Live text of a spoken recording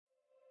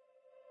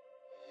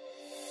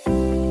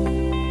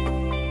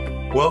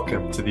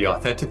Welcome to the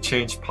Authentic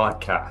Change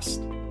Podcast.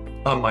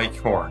 I'm Mike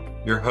Horn,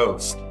 your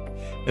host,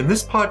 and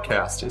this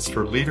podcast is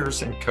for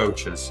leaders and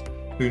coaches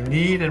who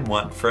need and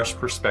want fresh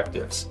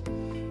perspectives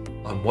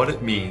on what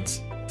it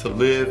means to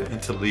live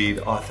and to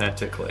lead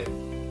authentically.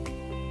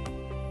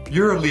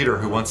 You're a leader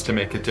who wants to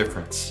make a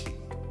difference,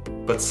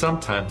 but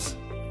sometimes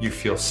you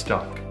feel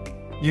stuck.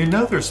 You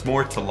know there's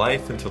more to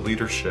life and to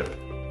leadership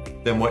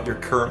than what you're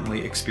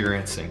currently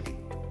experiencing.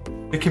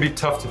 It can be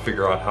tough to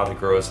figure out how to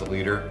grow as a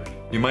leader.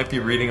 You might be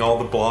reading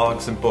all the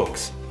blogs and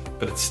books,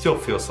 but it still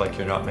feels like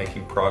you're not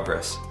making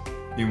progress.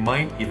 You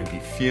might even be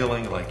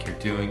feeling like you're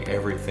doing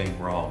everything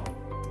wrong.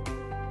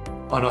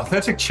 On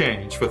Authentic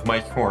Change with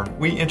Mike Horn,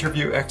 we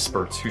interview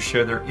experts who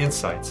share their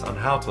insights on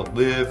how to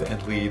live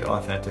and lead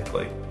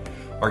authentically.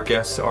 Our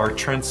guests are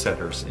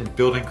trendsetters in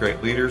building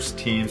great leaders,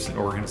 teams, and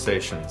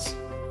organizations.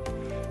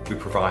 We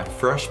provide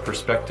fresh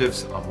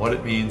perspectives on what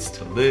it means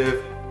to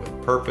live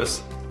with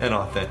purpose and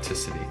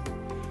authenticity.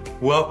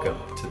 Welcome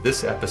to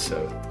this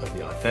episode of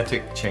the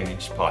Authentic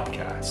Change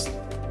Podcast.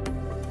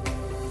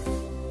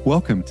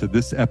 Welcome to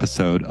this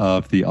episode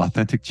of the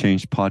Authentic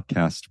Change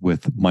Podcast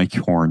with Mike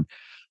Horn.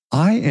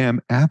 I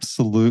am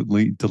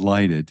absolutely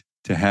delighted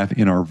to have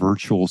in our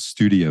virtual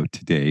studio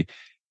today,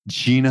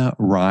 Gina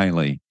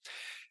Riley.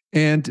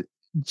 And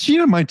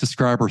Gina might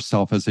describe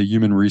herself as a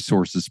human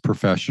resources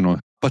professional,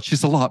 but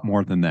she's a lot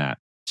more than that.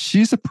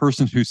 She's a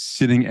person who's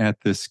sitting at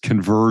this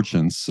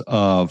convergence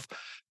of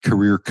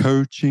career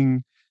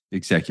coaching,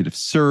 executive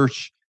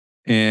search,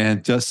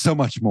 and just so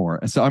much more.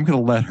 And so I'm going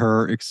to let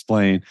her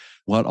explain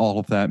what all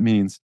of that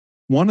means.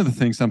 One of the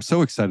things I'm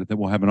so excited that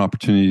we'll have an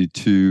opportunity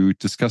to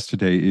discuss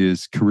today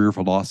is career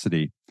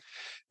velocity.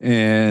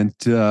 And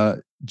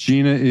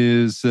Gina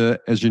is,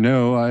 as you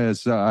know,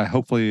 as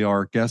hopefully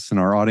our guests and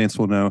our audience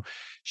will know,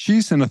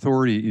 she's an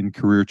authority in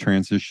career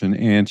transition,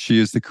 and she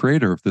is the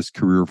creator of this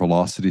career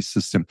velocity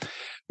system,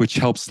 which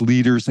helps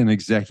leaders and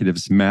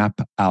executives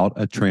map out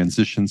a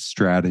transition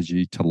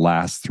strategy to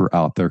last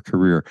throughout their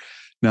career.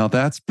 Now,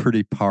 that's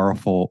pretty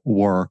powerful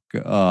work.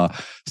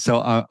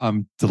 So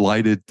I'm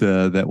delighted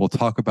that we'll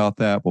talk about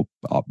that. We'll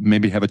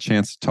maybe have a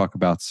chance to talk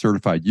about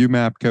certified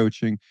UMAP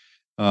coaching,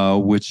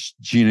 which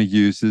Gina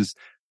uses.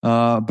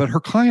 But her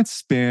clients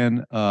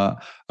span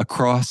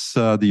across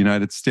the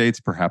United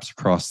States, perhaps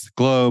across the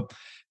globe.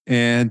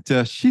 And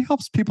she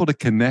helps people to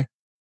connect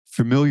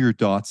familiar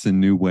dots in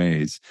new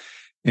ways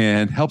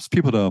and helps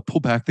people to pull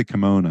back the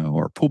kimono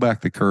or pull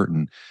back the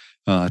curtain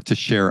to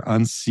share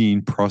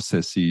unseen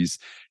processes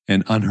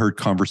and unheard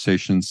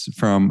conversations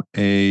from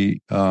a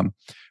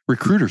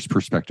recruiter's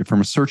perspective, from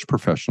a search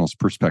professional's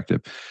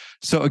perspective.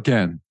 So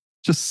again,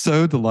 just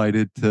so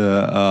delighted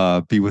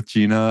to be with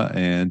Gina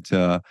and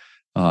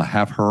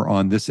have her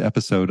on this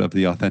episode of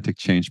the Authentic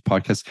Change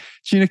Podcast.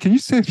 Gina, can you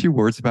say a few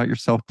words about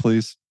yourself,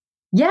 please?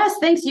 Yes,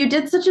 thanks. You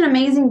did such an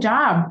amazing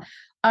job.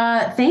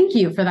 Thank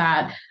you for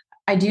that.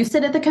 I do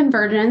sit at the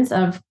convergence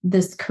of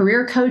this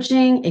career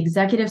coaching,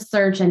 executive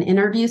search, and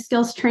interview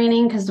skills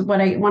training, because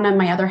one of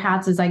my other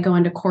hats is I go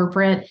into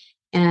corporate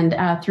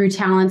and through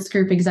Talents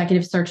Group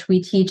Executive Search,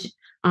 we teach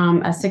a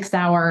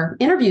 6-hour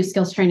interview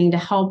skills training to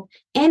help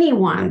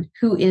anyone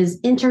who is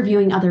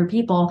interviewing other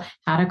people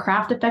how to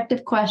craft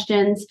effective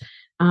questions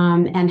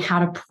and how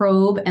to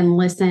probe and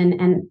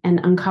listen and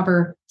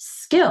uncover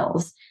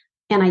skills.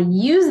 And I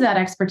use that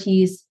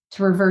expertise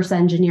to reverse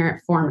engineer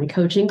it for my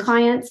coaching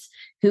clients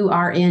who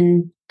are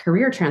in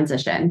career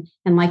transition.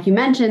 And like you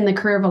mentioned, the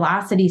career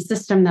velocity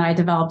system that I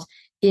developed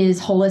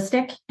is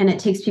holistic, and it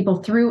takes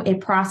people through a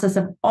process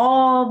of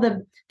all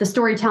the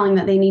storytelling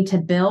that they need to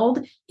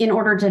build in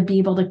order to be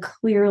able to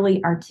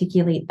clearly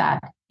articulate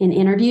that in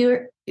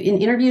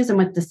interviews and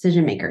with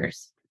decision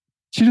makers.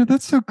 Gina,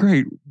 that's so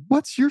great.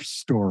 What's your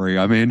story?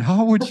 I mean,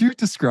 how would you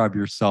describe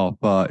yourself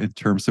in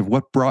terms of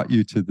what brought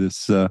you to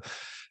this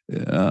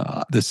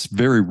this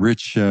very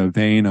rich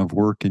vein of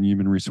work in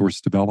human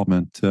resource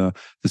development,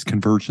 this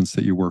convergence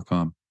that you work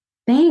on?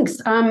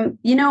 Thanks.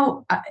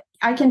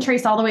 I can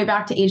trace all the way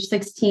back to age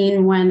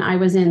 16 when I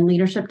was in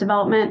leadership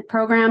development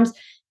programs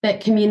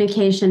that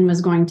communication was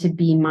going to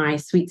be my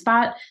sweet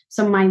spot.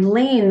 So my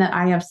lane that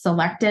I have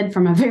selected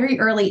from a very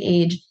early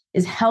age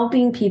is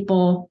helping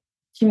people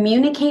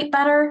communicate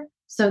better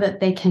so that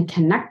they can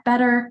connect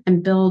better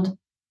and build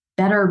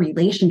better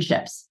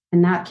relationships.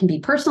 And that can be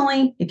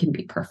personally, it can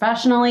be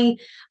professionally,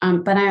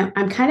 but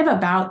I'm kind of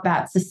about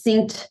that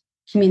succinct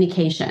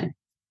communication.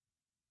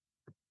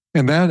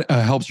 And that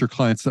helps your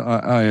clients,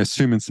 I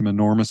assume, in some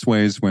enormous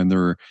ways when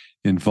they're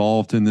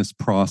involved in this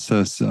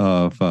process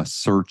of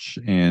search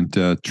and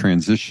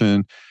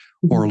transition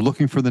or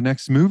looking for the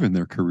next move in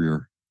their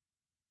career.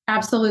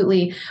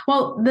 Absolutely.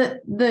 Well,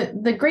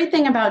 the great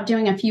thing about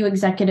doing a few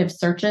executive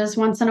searches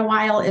once in a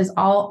while is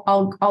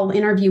I'll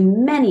interview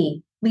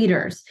many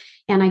leaders,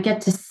 and I get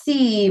to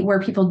see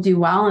where people do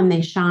well and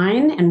they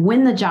shine and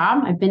win the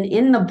job. I've been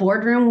in the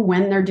boardroom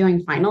when they're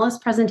doing finalist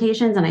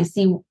presentations, and I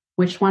see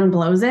which one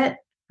blows it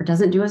or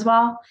doesn't do as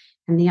well,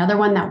 and the other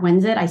one that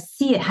wins it. I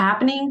see it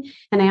happening,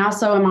 and I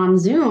also am on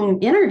Zoom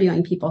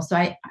interviewing people, so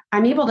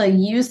I'm able to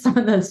use some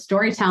of the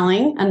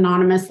storytelling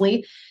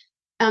anonymously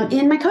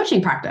in my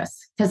coaching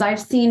practice, because I've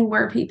seen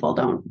where people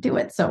don't do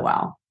it so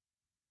well.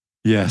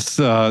 Yes,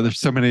 there's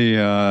so many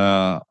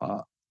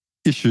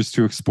issues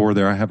to explore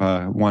there. I have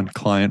one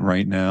client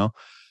right now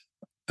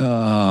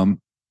who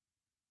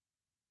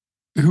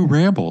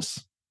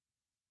rambles,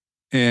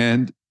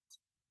 and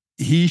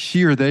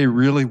she, or they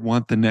really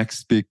want the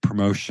next big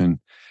promotion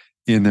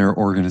in their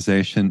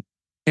organization,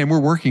 and we're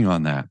working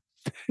on that.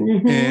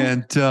 Mm-hmm.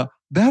 And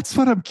that's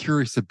what I'm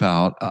curious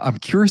about. I'm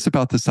curious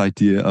about this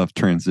idea of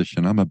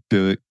transition. I'm a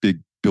big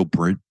Bill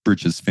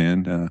Bridges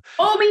fan.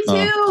 Me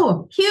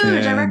too.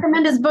 Huge. I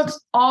recommend his books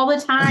all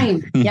the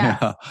time.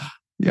 Yeah.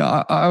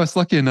 Yeah. I was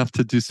lucky enough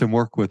to do some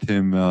work with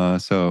him.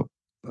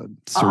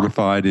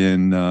 Certified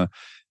in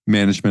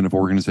management of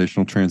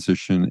organizational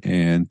transition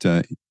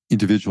and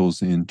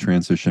individuals in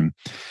transition.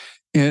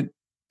 And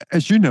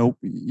as you know,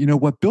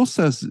 what Bill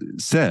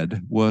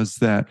said was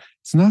that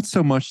it's not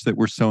so much that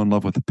we're so in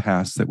love with the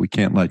past that we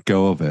can't let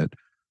go of it,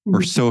 mm-hmm.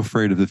 or so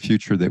afraid of the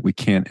future that we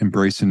can't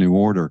embrace a new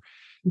order.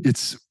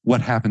 It's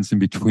what happens in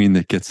between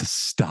that gets us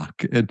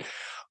stuck. And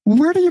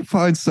where do you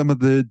find some of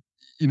the,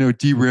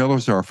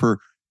 derailers are for,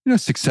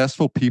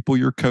 successful people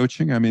you're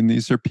coaching? I mean,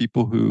 these are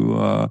people who,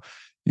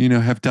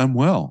 have done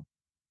well.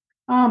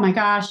 Oh my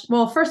gosh.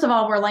 Well, first of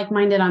all, we're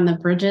like-minded on the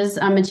Bridges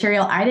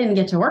material. I didn't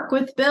get to work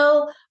with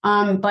Bill,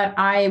 but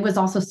I was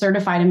also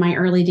certified in my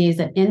early days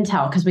at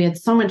Intel because we had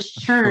so much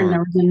churn. Sure. There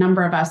was a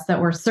number of us that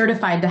were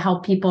certified to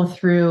help people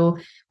through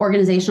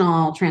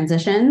organizational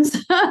transitions,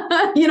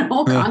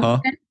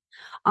 constant.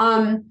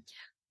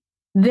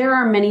 There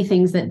are many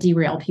things that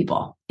derail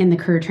people in the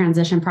career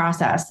transition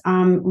process,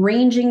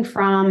 ranging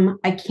from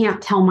I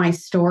can't tell my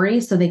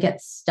story, so they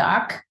get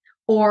stuck,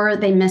 or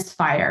they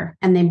misfire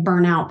and they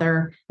burn out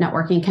their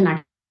networking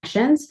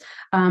connections.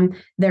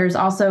 There's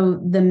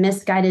also the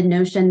misguided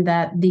notion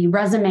that the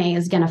resume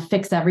is going to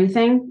fix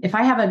everything. If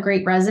I have a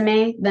great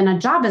resume, then a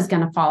job is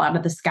going to fall out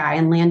of the sky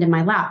and land in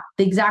my lap,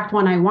 the exact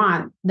one I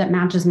want that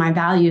matches my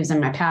values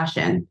and my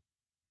passion.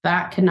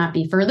 That could not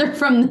be further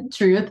from the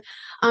truth.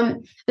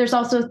 There's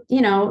also,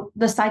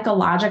 the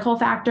psychological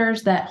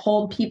factors that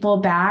hold people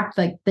back,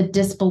 like the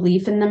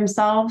disbelief in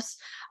themselves.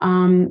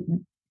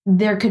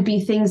 There could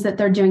be things that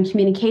they're doing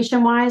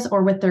communication-wise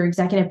or with their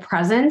executive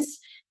presence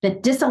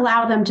that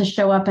disallow them to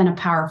show up in a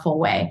powerful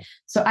way.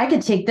 So I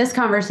could take this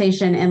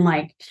conversation in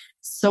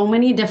so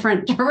many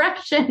different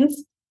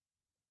directions.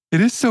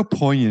 It is so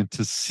poignant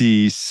to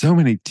see so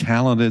many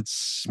talented,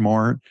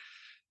 smart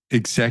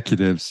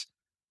executives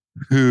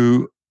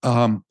who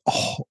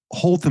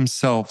hold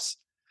themselves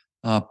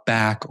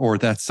back, or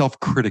that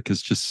self-critic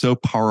is just so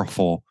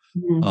powerful.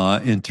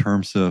 Mm-hmm. In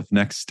terms of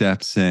next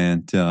steps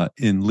and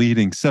in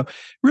leading. So it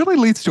really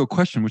leads to a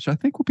question, which I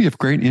think will be of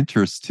great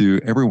interest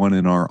to everyone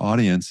in our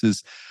audience,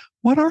 is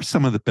what are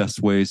some of the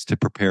best ways to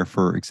prepare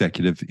for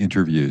executive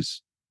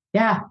interviews?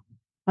 Yeah,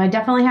 I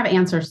definitely have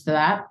answers to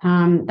that.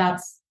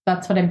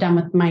 That's what I've done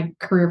with my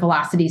career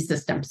velocity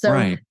system. So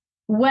right.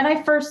 What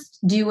I first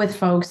do with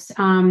folks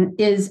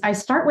is I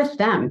start with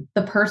them,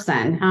 the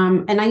person.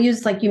 And I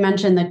use, like you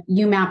mentioned, the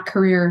UMAP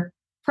career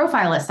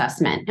profile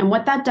assessment. And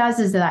what that does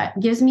is that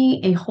gives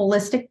me a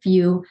holistic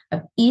view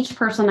of each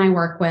person I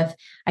work with.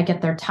 I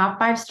get their top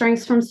 5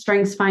 strengths from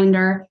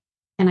StrengthsFinder,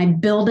 and I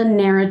build a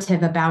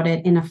narrative about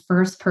it in a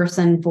first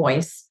person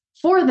voice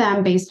for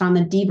them based on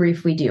the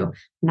debrief we do,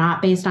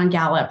 not based on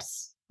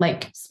Gallup's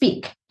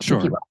speak. Sure.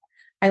 If you will.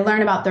 I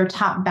learn about their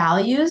top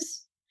values.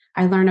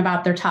 I learn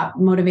about their top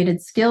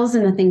motivated skills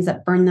and the things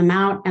that burn them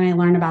out, and I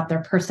learn about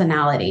their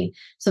personality.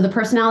 So the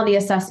personality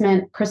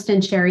assessment,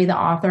 Kristen Cherry, the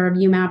author of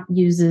UMAP,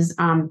 uses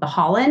the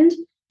Holland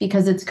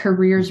because it's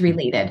careers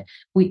related.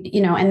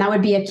 And that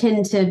would be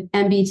akin to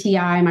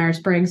MBTI,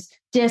 Myers-Briggs,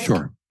 DISC.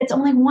 Sure. It's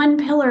only one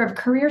pillar of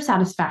career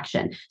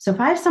satisfaction. So if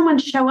I have someone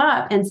show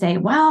up and say,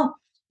 well,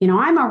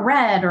 I'm a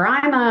red, or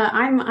I'm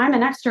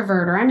an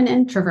extrovert, or I'm an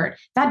introvert,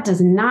 that does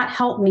not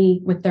help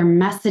me with their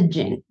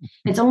messaging.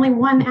 It's only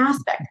one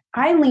aspect.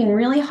 I lean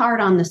really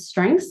hard on the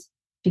strengths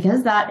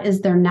because that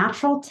is their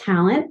natural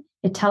talent.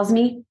 It tells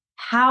me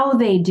how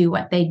they do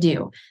what they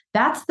do.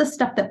 That's the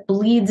stuff that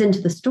bleeds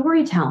into the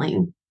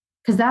storytelling,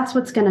 because that's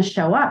what's going to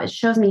show up. It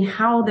shows me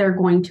how they're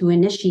going to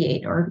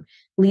initiate or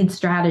lead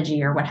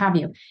strategy or what have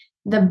you.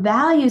 The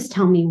values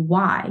tell me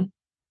why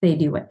they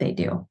do what they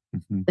do.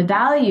 Mm-hmm. The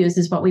values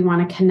is what we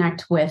want to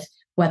connect with,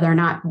 whether or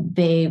not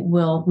they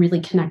will really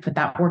connect with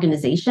that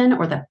organization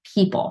or the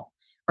people,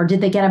 or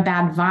did they get a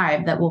bad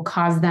vibe that will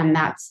cause them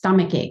that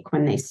stomach ache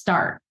when they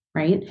start,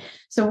 right?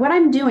 So what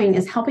I'm doing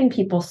is helping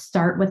people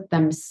start with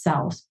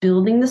themselves,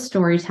 building the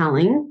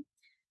storytelling.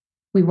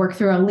 We work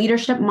through a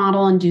leadership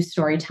model and do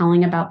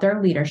storytelling about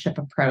their leadership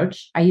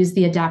approach. I use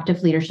the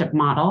adaptive leadership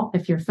model,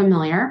 if you're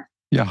familiar.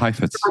 Yeah,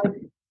 Heifetz.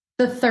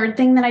 The third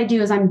thing that I do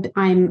is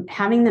I'm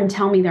having them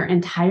tell me their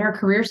entire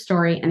career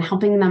story and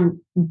helping them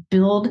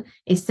build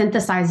a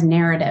synthesized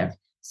narrative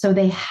so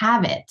they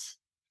have it.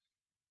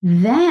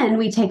 Then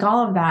we take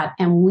all of that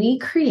and we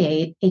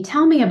create a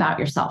tell me about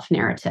yourself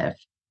narrative.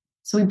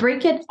 So we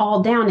break it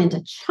all down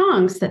into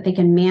chunks that they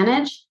can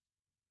manage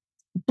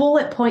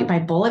bullet point by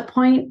bullet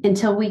point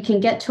until we can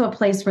get to a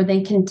place where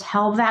they can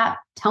tell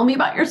me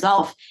about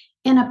yourself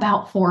in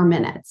about 4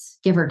 minutes,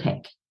 give or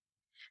take.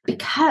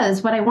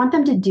 Because what I want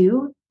them to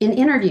do in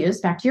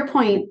interviews, back to your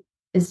point,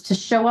 is to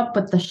show up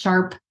with the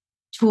sharp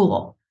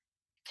tool.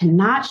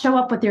 Cannot show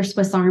up with your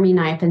Swiss Army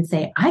knife and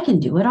say, I can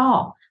do it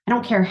all. I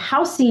don't care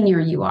how senior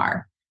you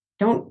are.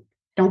 Don't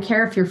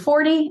care if you're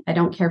 40. I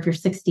don't care if you're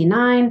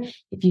 69.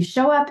 If you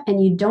show up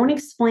and you don't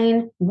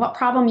explain what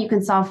problem you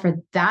can solve for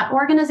that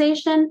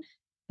organization,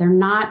 it's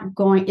not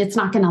going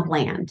to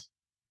land.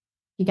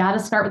 You got to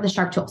start with the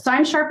sharp tool. So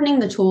I'm sharpening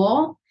the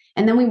tool,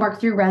 and then we work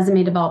through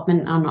resume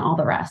development on all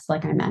the rest,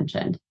 like I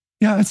mentioned.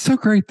 Yeah, it's so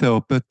great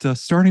though. But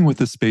starting with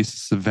this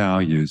basis of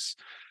values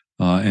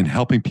and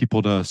helping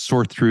people to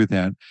sort through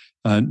that,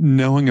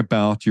 knowing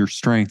about your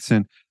strengths,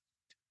 and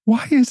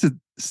why is it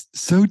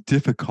so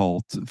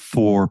difficult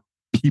for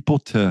people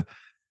to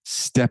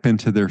step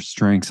into their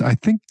strengths? I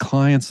think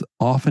clients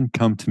often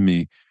come to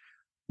me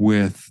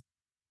with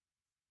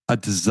a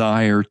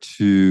desire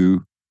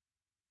to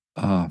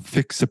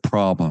fix a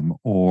problem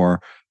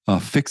or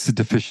fix a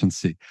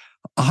deficiency.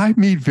 I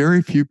meet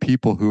very few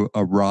people who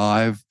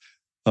arrive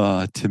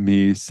to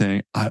me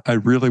saying, I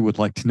really would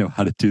like to know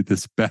how to do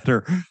this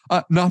better.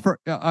 Not for,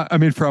 I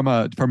mean, from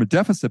a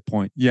deficit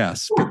point,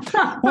 yes.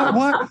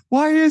 But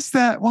why is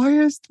that?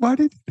 Why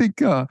do you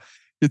think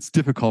it's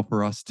difficult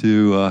for us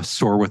to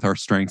soar with our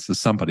strengths, as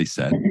somebody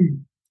said?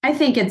 I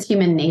think it's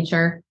human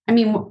nature. I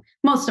mean,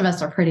 most of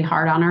us are pretty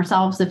hard on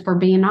ourselves, if we're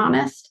being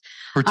honest.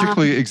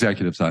 Particularly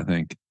executives, I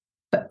think.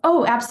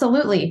 Oh,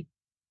 absolutely.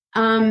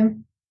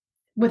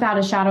 Without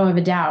a shadow of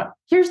a doubt.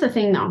 Here's the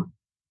thing, though.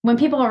 When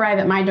people arrive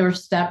at my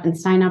doorstep and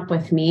sign up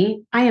with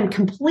me, I am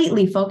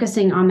completely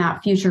focusing on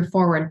that future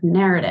forward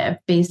narrative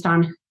based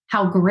on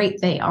how great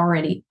they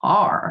already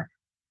are.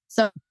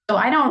 So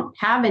I don't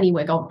have any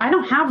wiggle. I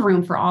don't have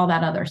room for all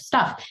that other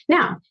stuff.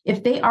 Now,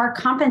 if they are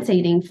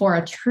compensating for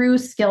a true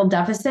skill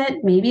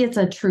deficit, maybe it's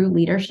a true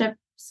leadership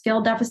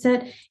skill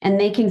deficit, and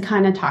they can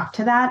kind of talk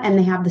to that and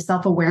they have the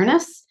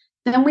self-awareness,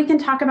 then we can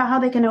talk about how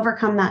they can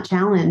overcome that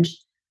challenge,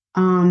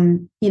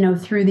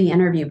 through the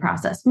interview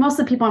process. Most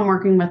of the people I'm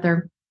working with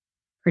are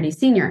pretty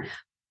senior.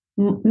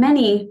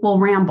 Many will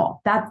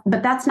ramble. But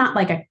that's not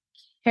like a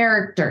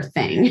character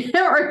thing,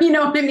 or you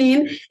know what I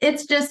mean?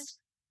 It's just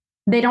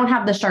they don't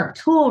have the sharp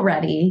tool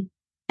ready,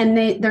 and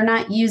they're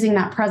not using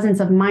that presence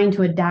of mind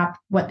to adapt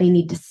what they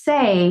need to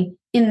say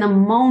in the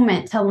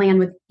moment to land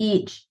with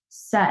each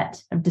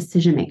set of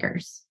decision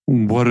makers.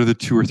 What are the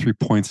 2 or 3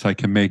 points I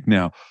can make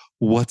now?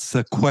 What's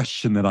a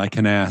question that I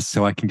can ask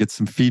so I can get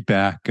some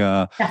feedback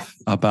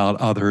about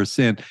others?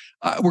 And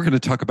we're going to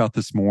talk about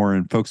this more,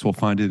 and folks will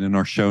find it in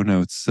our show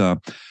notes.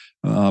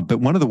 But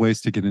one of the ways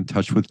to get in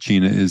touch with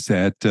Gina is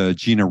at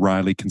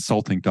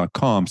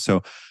GinaRileyConsulting.com.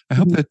 So I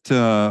hope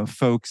that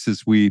folks,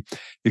 as we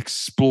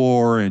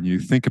explore and you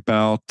think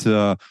about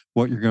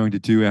what you're going to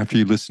do after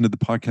you listen to the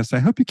podcast, I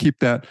hope you keep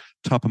that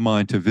top of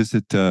mind to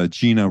visit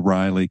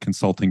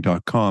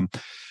GinaRileyConsulting.com.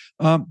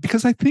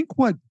 Because I think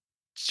what,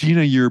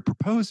 Gina, you're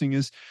proposing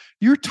is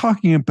you're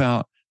talking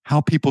about how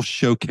people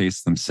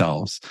showcase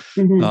themselves,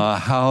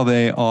 how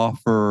they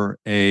offer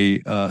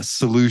a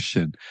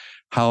solution,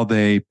 how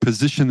they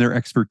position their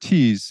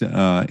expertise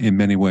in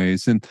many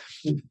ways. And,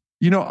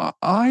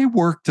 I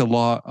work a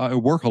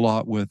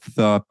lot with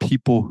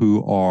people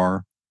who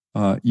are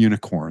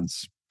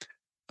unicorns.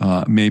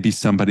 Maybe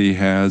somebody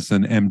has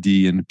an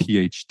MD and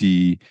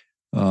PhD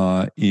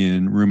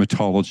in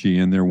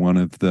rheumatology, and they're one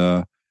of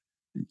the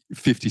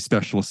 50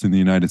 specialists in the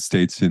United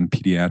States in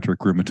pediatric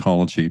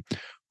rheumatology.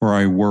 Or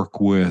I work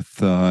with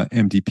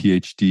MD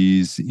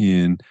PhDs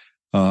in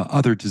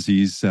other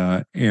disease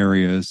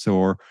areas,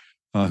 or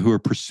who are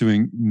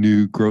pursuing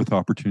new growth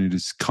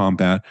opportunities to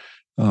combat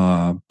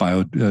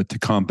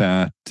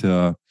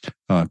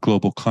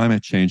global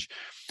climate change.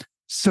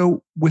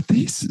 So with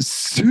these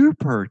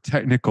super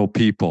technical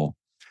people,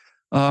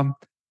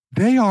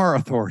 they are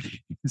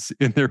authorities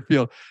in their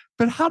field.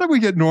 But how do we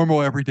get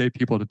normal, everyday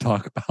people to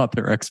talk about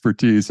their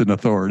expertise and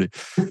authority?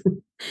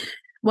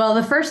 Well,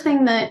 the first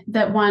thing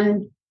that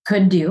one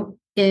could do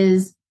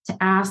is to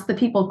ask the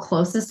people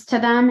closest to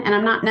them. And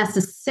I'm not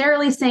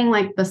necessarily saying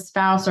like the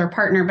spouse or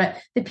partner,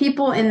 but the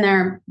people in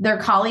their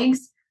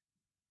colleagues.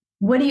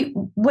 What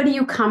do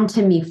you come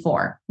to me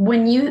for?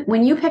 When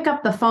you pick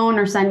up the phone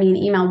or send me an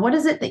email, what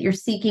is it that you're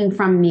seeking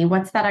from me?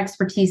 What's that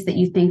expertise that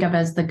you think of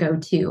as the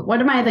go-to? What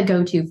am I the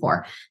go-to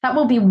for? That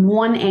will be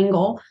one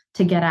angle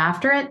to get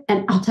after it.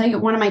 And I'll tell you,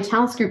 one of my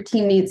Challenge Group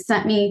teammates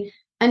sent me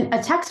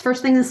a text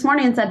first thing this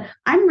morning and said,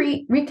 I'm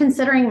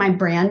reconsidering my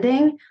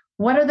branding.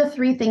 What are the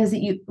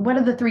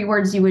 3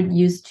 words you would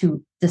use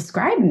to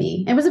describe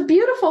me? It was a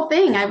beautiful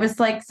thing. I was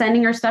like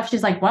sending her stuff.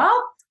 She's like,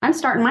 well, I'm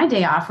starting my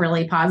day off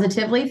really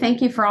positively.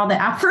 Thank you for all the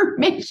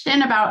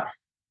affirmation about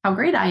how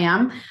great I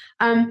am.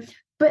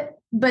 But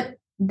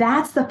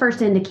that's the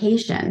first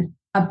indication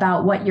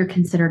about what you're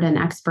considered an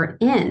expert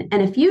in.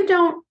 And if you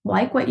don't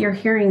like what you're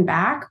hearing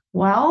back,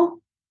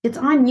 well, it's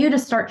on you to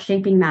start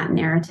shaping that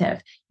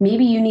narrative.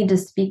 Maybe you need to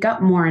speak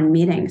up more in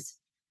meetings.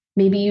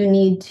 Maybe you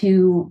need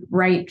to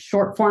write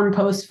short form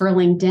posts for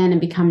LinkedIn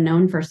and become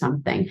known for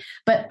something.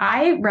 But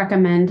I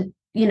recommend,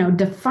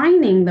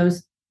 defining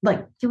those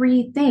like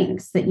 3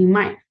 things that you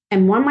might,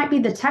 and one might be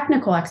the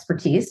technical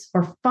expertise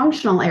or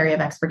functional area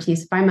of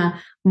expertise. If I'm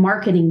a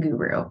marketing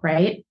guru,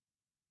 right?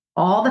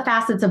 All the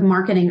facets of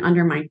marketing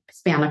under my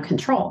span of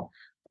control.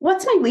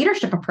 What's my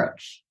leadership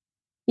approach?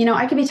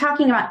 I could be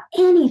talking about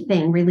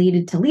anything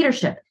related to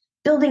leadership,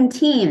 building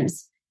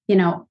teams,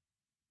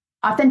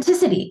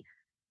 authenticity,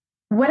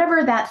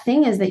 whatever that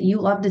thing is that you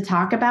love to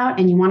talk about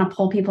and you want to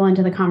pull people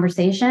into the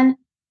conversation.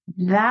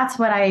 That's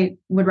what I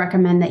would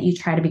recommend that you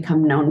try to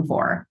become known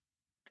for.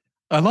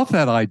 I love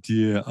that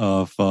idea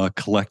of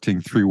collecting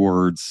 3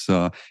 words.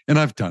 And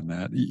I've done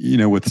that,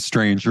 with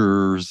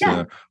strangers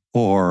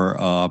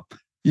or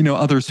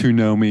others who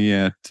know me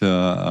at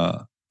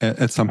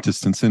some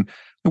distance. And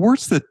the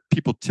words that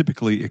people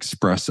typically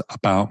express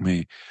about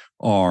me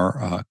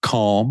are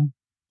calm,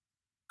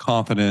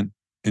 confident,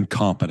 and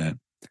competent.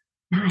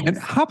 Nice. And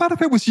how about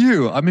if it was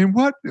you? I mean,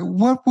 what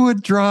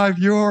would drive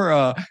your?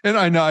 And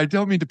I know I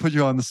don't mean to put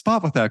you on the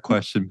spot with that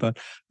question, but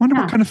I wonder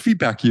what kind of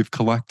feedback you've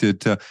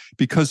collected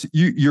because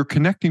you're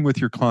connecting with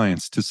your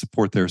clients to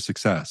support their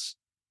success.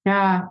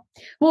 Yeah.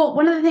 Well,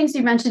 one of the things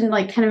you mentioned,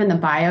 like kind of in the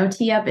bio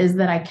tee up, is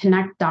that I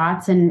connect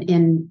dots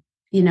in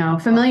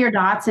familiar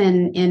dots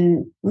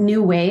in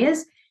new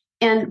ways.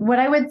 And what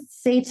I would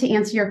say to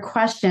answer your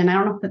question, I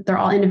don't know if they're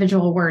all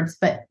individual words,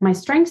 but my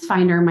strengths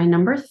finder, my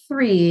number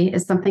 3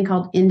 is something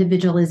called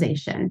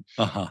individualization.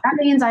 That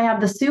means I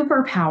have the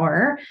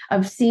superpower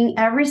of seeing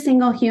every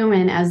single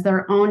human as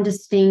their own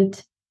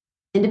distinct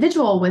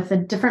individual with a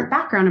different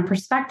background and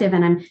perspective.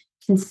 And I'm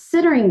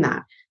considering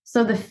that.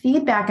 So the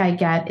feedback I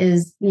get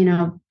is,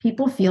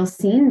 people feel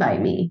seen by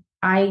me.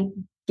 I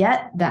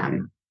get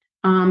them.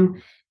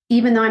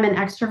 Even though I'm an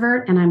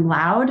extrovert and I'm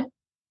loud,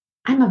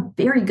 I'm a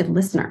very good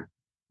listener.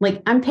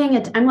 Like I'm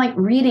like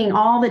reading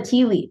all the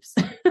tea leaves.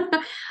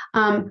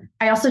 I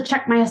also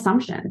check my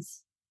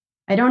assumptions.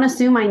 I don't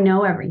assume I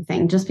know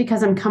everything. Just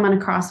because I'm coming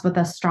across with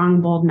a strong,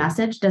 bold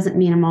message doesn't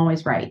mean I'm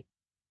always right.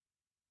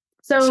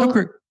 So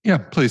great. Yeah,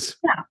 please.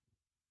 Yeah,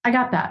 I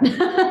got that.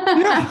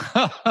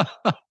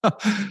 Yeah.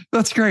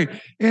 That's great.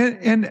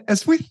 And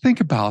as we think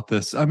about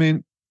this, I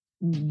mean,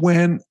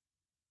 when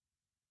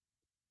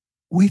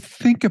we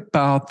think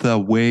about the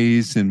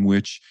ways in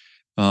which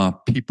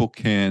people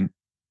can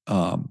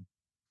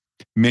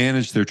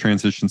manage their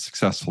transitions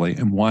successfully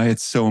and why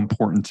it's so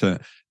important to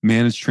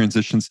manage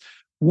transitions,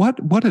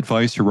 what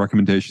advice or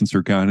recommendations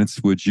or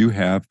guidance would you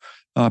have?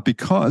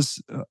 Because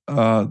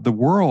the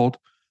world,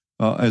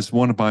 as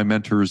one of my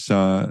mentors,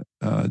 Daria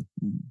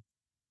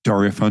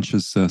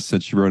Funches,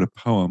 said, she wrote a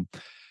poem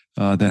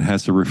that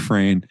has a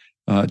refrain,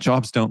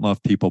 jobs don't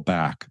love people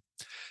back.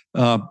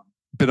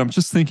 But I'm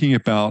just thinking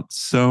about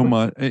so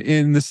much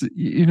in this,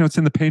 it's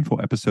in the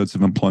painful episodes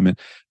of employment,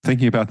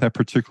 thinking about that,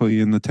 particularly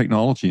in the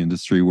technology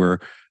industry,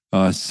 where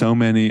so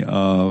many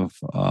of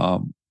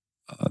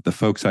the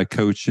folks I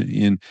coach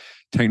in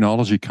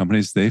technology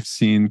companies, they've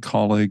seen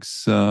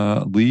colleagues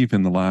leave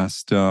in the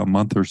last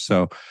month or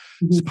so.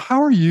 Mm-hmm. So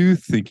how are you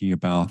thinking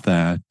about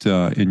that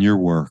in your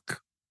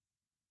work?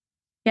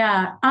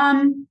 Yeah.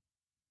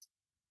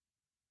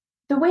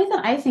 The way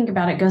that I think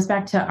about it goes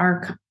back to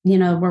our,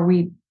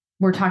 where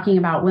we're talking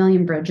about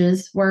William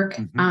Bridges' work.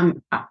 Mm-hmm.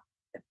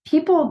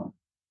 People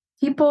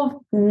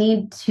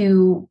need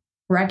to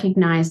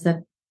recognize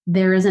that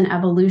there is an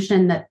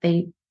evolution that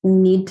they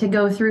need to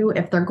go through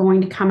if they're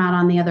going to come out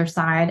on the other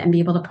side and be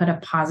able to put a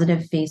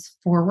positive face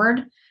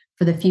forward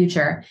for the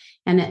future.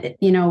 And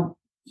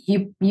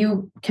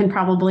you can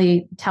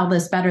probably tell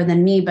this better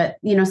than me, but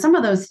some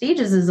of those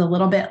stages is a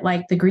little bit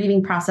like the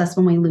grieving process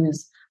when we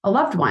lose a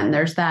loved one.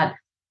 There's that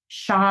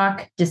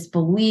shock,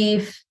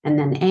 disbelief, and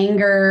then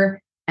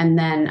anger. And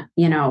then,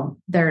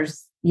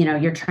 there's,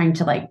 you're trying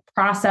to like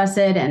process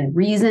it and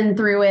reason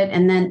through it.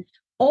 And then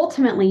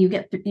ultimately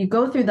you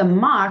go through the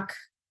muck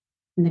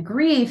and the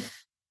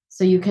grief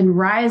so you can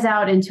rise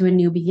out into a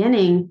new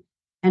beginning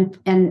and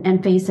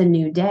face a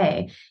new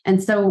day.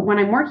 And so when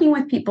I'm working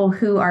with people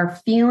who are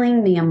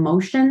feeling the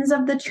emotions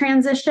of the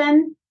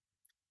transition,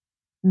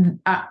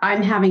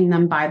 I'm having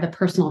them buy the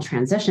Personal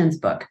Transitions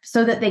book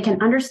so that they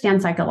can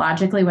understand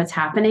psychologically what's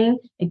happening,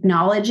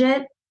 acknowledge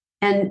it,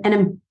 and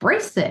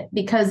embrace it.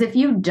 Because if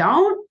you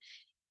don't,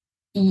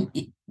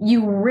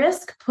 you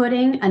risk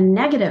putting a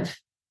negative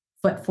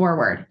foot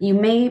forward. You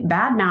may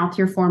badmouth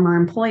your former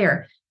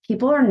employer.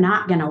 People are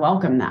not going to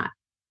welcome that.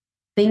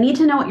 They need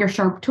to know what your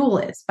sharp tool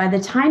is. By the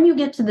time you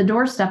get to the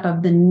doorstep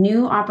of the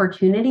new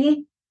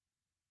opportunity,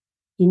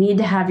 you need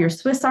to have your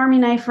Swiss Army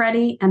knife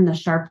ready and the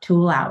sharp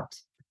tool out.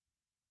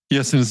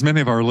 Yes, and as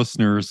many of our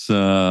listeners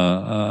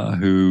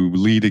who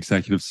lead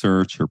executive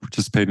search or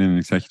participate in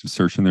executive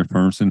search in their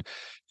firms, and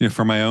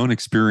from my own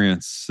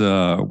experience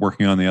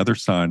working on the other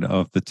side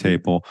of the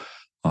table,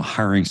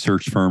 hiring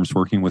search firms,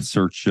 working with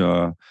search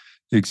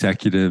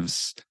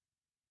executives,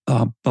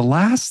 the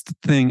last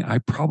thing I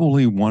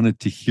probably wanted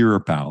to hear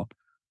about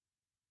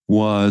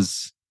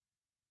was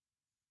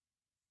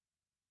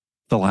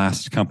the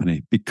last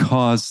company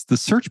because the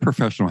search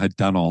professional had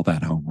done all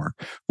that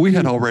homework. We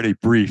had already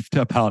briefed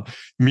about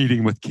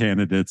meeting with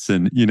candidates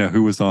and,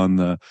 who was on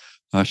the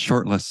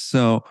short list.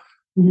 So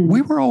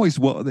we were always,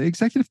 the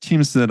executive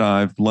teams that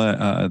I've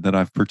led, that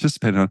I've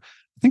participated on,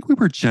 I think we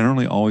were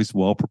generally always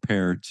well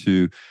prepared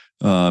to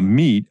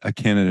meet a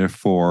candidate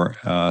for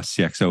a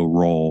CXO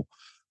role.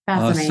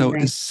 So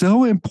it's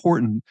so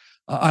important.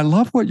 I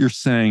love what you're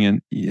saying.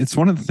 And it's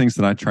one of the things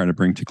that I try to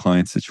bring to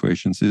client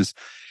situations is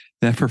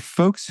that for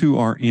folks who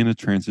are in a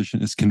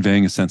transition is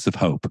conveying a sense of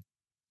hope.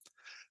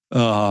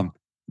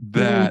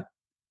 That,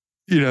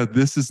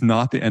 this is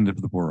not the end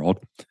of the world.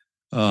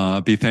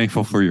 Be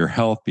thankful for your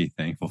health, be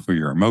thankful for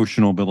your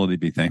emotional ability,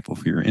 be thankful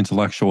for your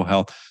intellectual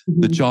health.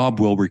 The job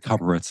will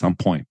recover at some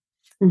point.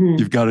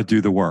 You've got to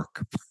do the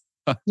work.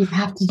 You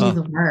have to do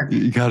the work.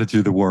 You got to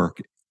do the work.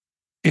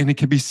 And it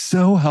can be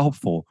so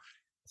helpful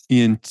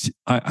in,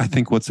 I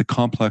think, what's a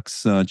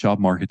complex job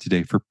market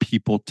today for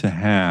people to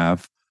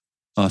have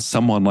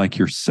someone like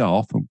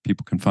yourself.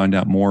 People can find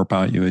out more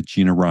about you at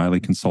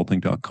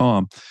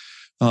GinaRileyConsulting.com.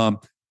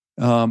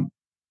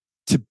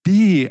 To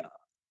be,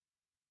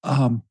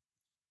 to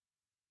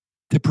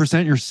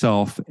present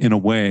yourself in a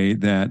way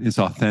that is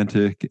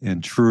authentic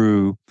and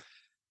true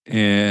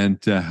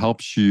and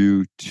helps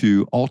you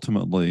to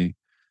ultimately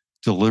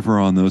deliver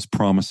on those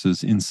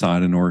promises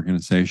inside an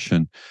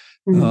organization.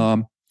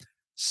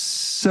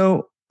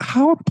 So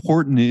how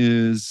important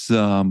is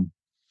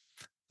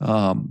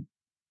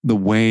the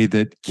way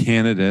that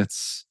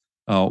candidates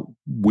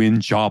win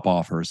job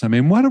offers? I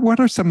mean, what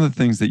are some of the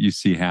things that you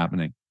see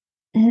happening?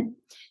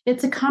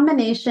 It's a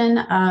combination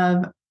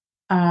of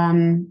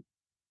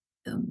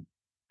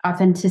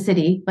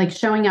authenticity, like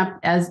showing up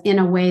as in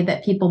a way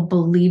that people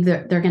believe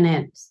that they're going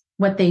to,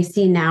 what they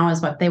see now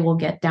is what they will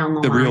get down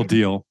the line. The real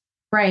deal.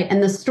 Right.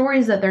 And the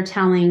stories that they're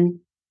telling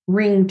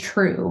ring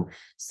true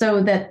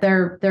so that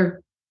they're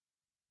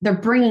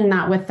bringing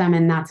that with them.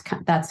 And that's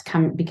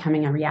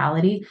becoming a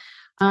reality.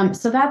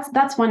 So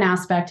that's one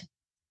aspect.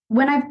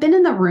 When I've been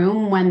in the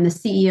room, when the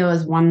CEO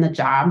has won the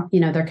job,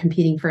 they're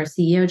competing for a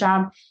CEO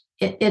job.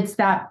 It's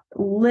that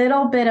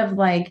little bit of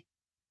like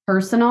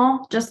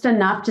personal, just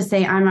enough to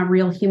say, I'm a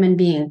real human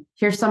being.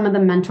 Here's some of the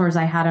mentors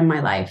I had in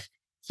my life.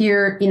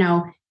 Here,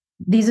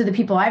 these are the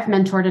people I've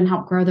mentored and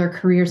helped grow their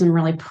careers. I'm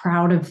really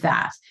proud of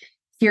that.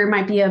 Here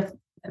might be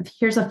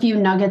here's a few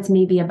nuggets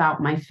maybe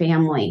about my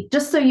family,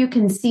 just so you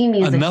can see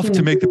me as enough a human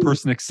to make being. The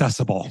person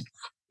accessible.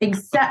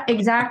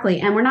 Exactly.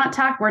 And we're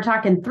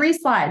talking 3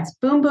 slides.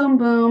 Boom, boom,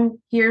 boom.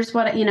 Here's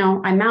what,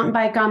 I mountain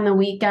bike on the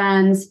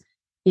weekends.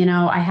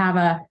 I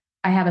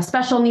have a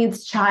special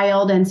needs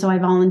child. And so I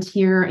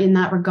volunteer in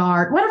that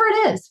regard, whatever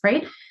it is.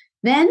 Right.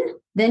 Then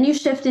you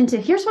shift into,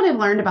 here's what I've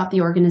learned about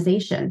the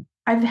organization.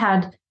 I've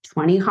had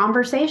 20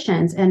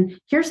 conversations and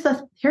here's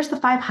the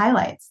 5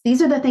 highlights.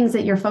 These are the things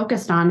that you're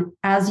focused on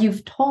as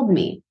you've told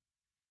me.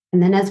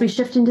 And then as we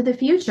shift into the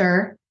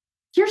future,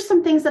 here's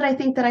some things that I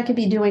think that I could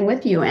be doing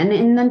with you. And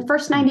in the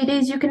first 90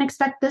 days, you can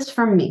expect this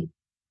from me.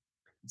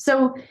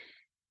 So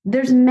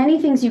there's many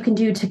things you can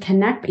do to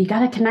connect, but you got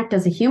to connect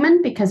as a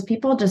human because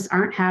people just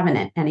aren't having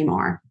it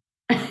anymore.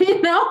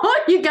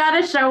 You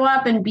got to show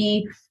up and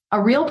be a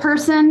real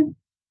person.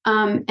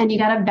 And you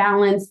got to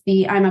balance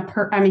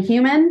I'm a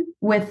human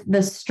with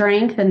the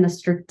strength and the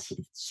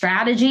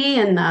strategy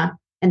and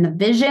the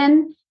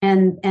vision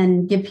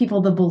and give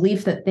people the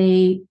belief that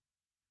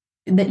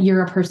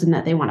you're a person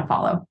that they want to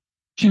follow.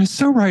 Gina,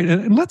 so right.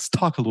 And let's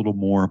talk a little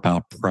more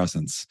about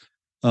presence.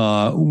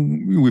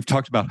 We've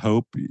talked about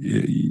hope,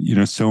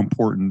 so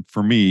important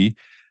for me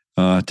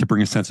to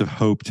bring a sense of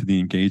hope to the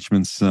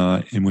engagements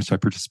in which I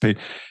participate.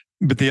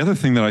 But the other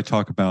thing that I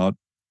talk about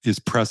is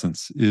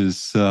presence,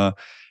 is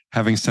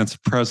having a sense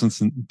of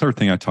presence. And the third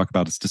thing I talk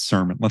about is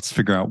discernment. Let's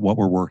figure out what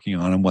we're working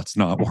on and what's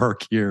not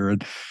work here.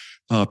 And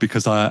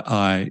because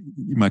my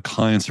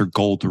clients are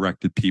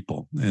goal-directed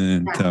people,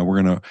 and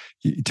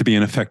to be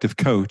an effective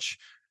coach,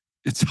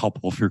 it's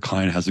helpful if your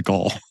client has a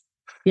goal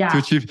to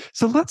achieve.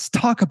 So let's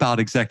talk about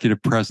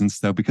executive presence,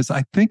 though, because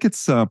I think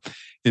it's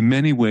in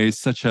many ways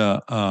such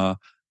a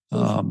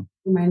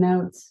my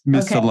notes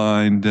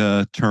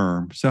misaligned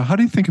term. So how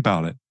do you think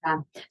about it? Yeah.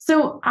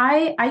 So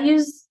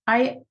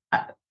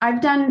I've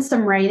done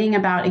some writing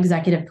about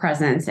executive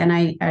presence, and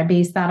I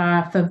base that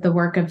off of the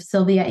work of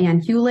Sylvia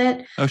Ann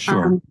Hewlett. Oh,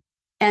 sure.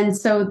 And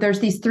so there's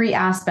these 3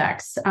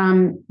 aspects.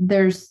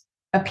 There's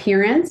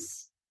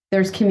appearance,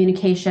 there's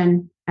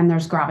communication, and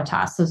there's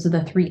gravitas. Those are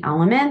the 3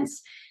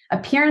 elements.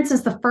 Appearance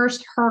is the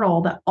first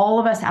hurdle that all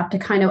of us have to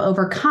kind of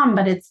overcome,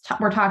 but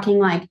we're talking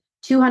like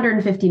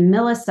 250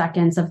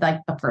 milliseconds of like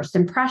the first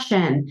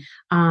impression,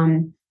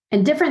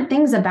 and different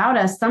things about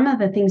us. Some of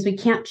the things we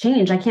can't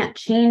change. I can't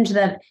change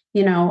that,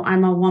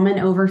 I'm a woman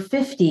over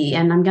 50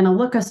 and I'm going to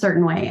look a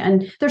certain way.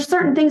 And there's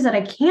certain things that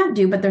I can't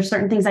do, but there's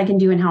certain things I can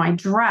do in how I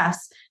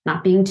dress,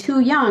 not being too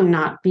young,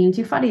 not being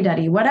too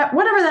fuddy-duddy,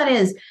 whatever that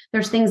is.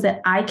 There's things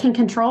that I can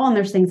control and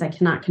there's things I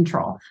cannot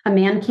control. A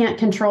man can't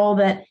control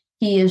that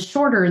he is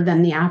shorter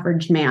than the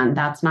average man.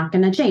 That's not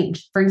going to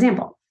change. For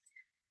example,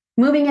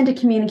 moving into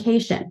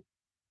communication.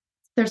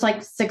 there's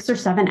like 6 or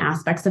 7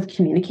 aspects of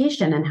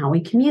communication and how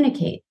we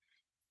communicate.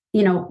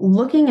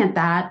 Looking at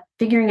that,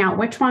 figuring out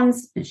which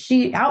ones,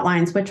 she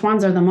outlines which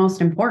ones are the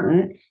most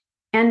important,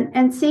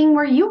 and seeing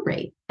where you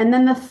rate. And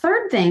then the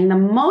third thing, the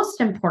most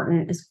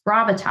important, is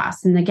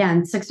gravitas. And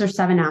again, 6 or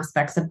 7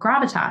 aspects of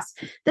gravitas.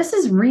 This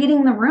is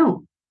reading the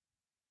room.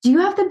 Do you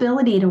have the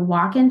ability to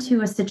walk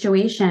into a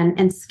situation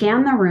and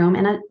scan the room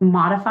and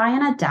modify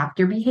and adapt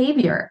your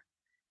behavior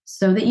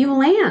so that you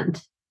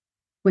land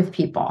with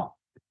people?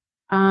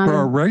 For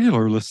our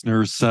regular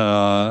listeners,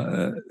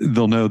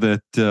 they'll know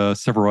that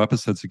several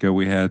episodes ago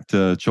we had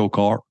Joel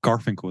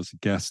Garfinkel was a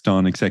guest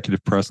on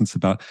Executive Presence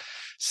about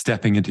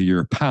stepping into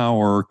your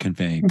power,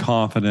 conveying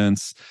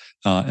confidence,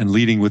 and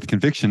leading with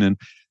conviction. And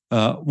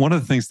one of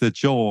the things that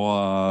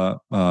Joel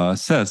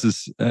says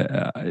is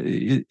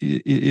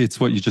it's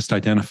what you just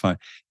identified,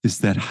 is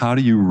that how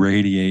do you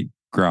radiate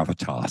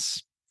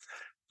gravitas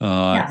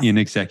in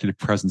executive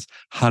presence?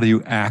 How do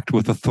you act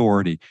with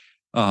authority?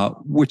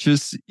 Which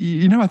is,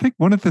 I think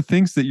one of the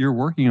things that you're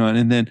working on.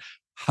 And then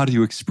how do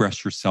you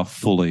express yourself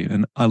fully?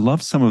 And I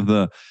love some of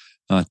the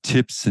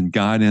tips and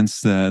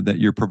guidance that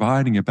you're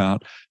providing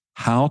about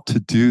how to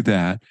do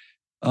that.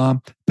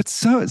 But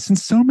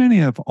since so many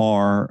of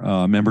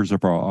our members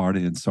of our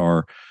audience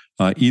are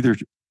either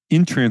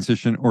in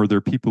transition or they're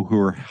people who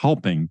are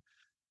helping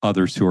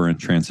others who are in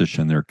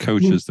transition, they're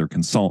coaches, they're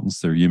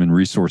consultants, they're human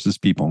resources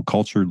people and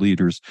culture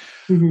leaders.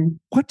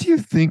 What do you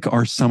think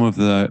are some of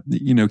the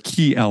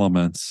key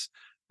elements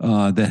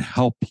that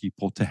help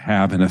people to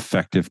have an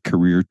effective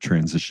career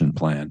transition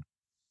plan?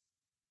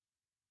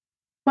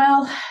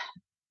 Well,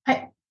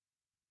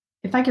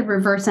 if I could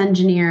reverse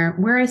engineer,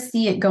 where I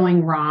see it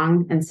going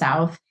wrong and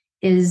south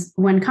is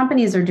when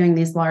companies are doing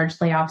these large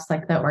layoffs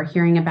like that we're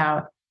hearing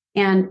about.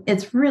 And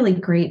it's really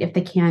great if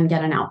they can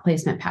get an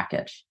outplacement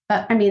package.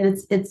 But I mean,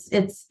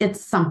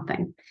 it's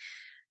something.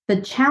 The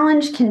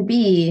challenge can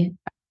be,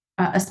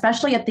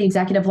 especially at the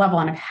executive level,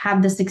 and I've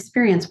had this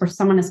experience where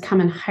someone has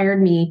come and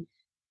hired me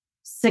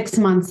 6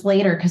 months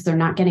later because they're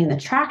not getting the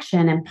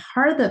traction. And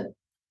part of the,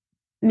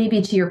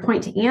 maybe to your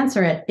point to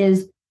answer it,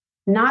 is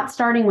not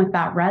starting with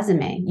that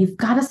resume. You've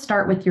got to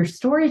start with your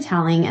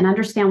storytelling and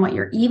understand what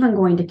you're even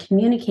going to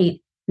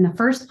communicate in the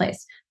first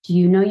place. Do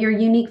you know your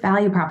unique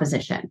value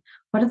proposition?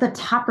 What are the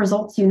top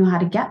results you know how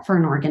to get for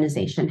an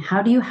organization?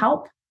 How do you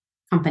help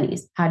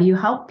companies? How do you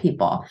help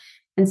people?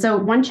 And so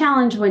one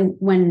challenge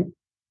when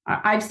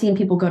I've seen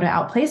people go to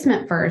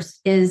outplacement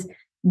first is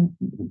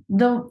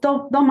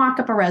they'll mock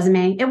up a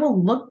resume. It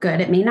will look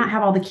good. It may not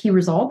have all the key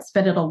results,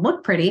 but it'll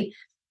look pretty.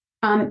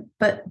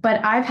 But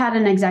I've had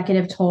an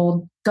executive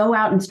told, go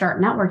out and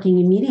start networking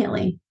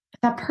immediately.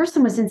 That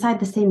person was inside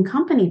the same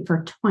company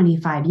for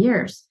 25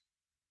 years.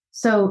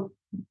 So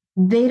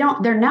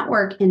their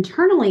network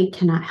internally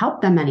cannot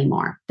help them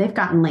anymore. They've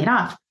gotten laid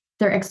off.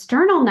 Their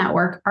external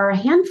network are a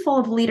handful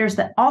of leaders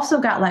that also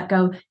got let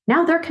go.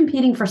 Now they're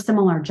competing for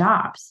similar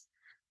jobs.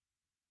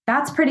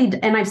 That's pretty,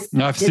 and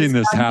I've seen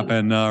this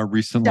happen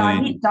recently.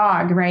 Dog eat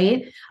dog,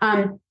 right?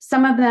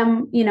 Some of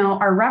them,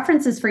 are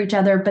references for each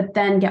other, but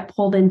then get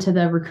pulled into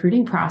the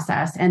recruiting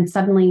process, and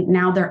suddenly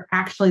now they're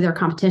actually their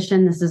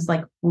competition. This is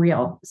like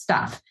real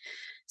stuff.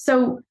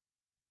 So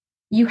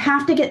you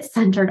have to get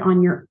centered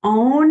on your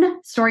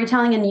own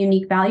storytelling and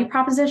unique value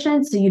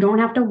proposition, so you don't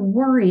have to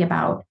worry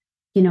about,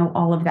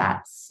 all of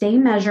that. Stay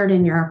measured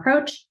in your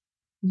approach.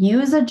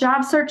 Use a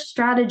job search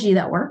strategy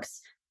that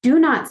works. Do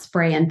not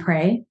spray and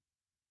pray.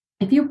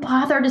 If you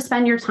bother to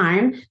spend your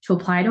time to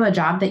apply to a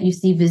job that you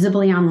see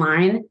visibly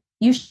online,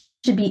 you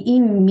should be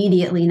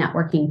immediately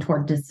networking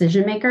toward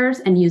decision makers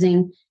and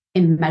using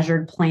a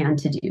measured plan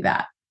to do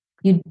that.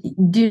 You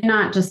do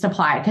not just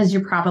apply because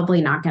you're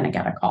probably not going to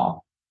get a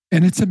call.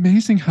 And it's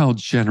amazing how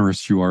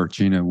generous you are,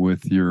 Gina,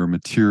 with your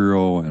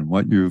material and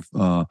what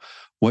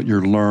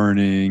you're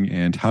learning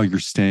and how you're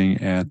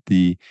staying at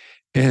the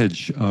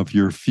edge of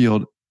your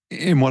field.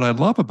 And what I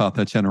love about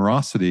that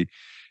generosity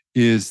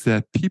is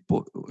that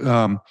people,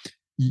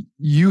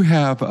 you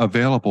have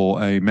available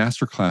a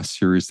masterclass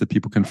series that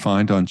people can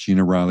find on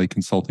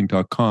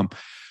GinaRileyConsulting.com,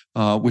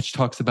 which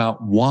talks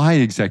about why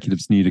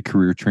executives need a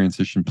career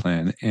transition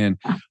plan and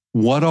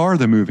what are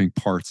the moving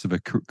parts of a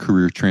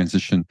career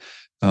transition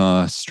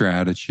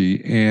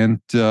strategy. And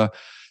tell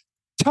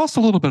us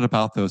a little bit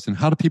about those and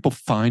how do people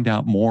find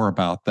out more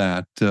about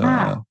that,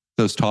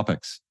 those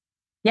topics?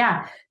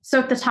 Yeah. So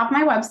at the top of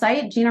my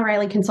website, Gina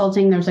Riley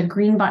Consulting, there's a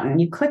green button.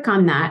 You click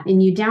on that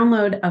and you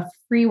download a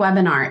free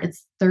webinar.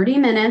 It's 30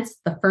 minutes.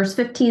 The first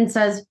 15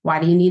 says, why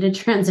do you need a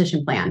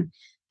transition plan?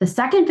 The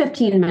second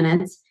 15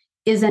 minutes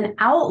is an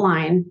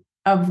outline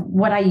of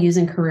what I use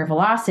in Career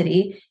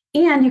Velocity.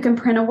 And you can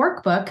print a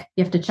workbook.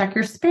 You have to check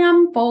your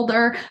spam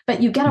folder,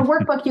 but you get a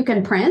workbook you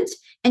can print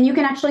and you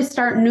can actually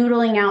start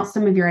noodling out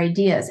some of your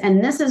ideas.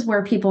 And this is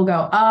where people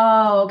go,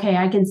 oh, okay,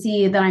 I can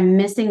see that I'm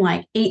missing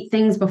like 8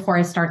 things before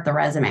I start the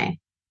resume.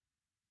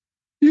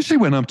 Usually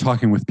when I'm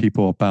talking with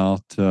people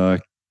about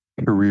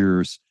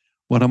careers,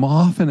 what I'm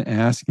often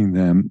asking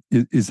them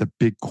is a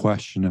big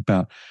question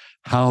about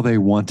how they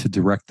want to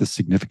direct the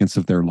significance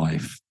of their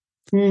life.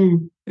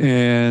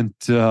 And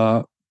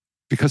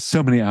because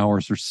so many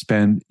hours are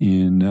spent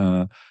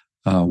in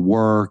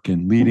work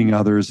and leading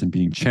others and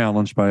being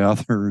challenged by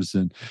others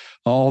and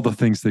all the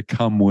things that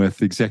come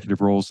with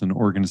executive roles in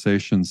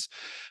organizations.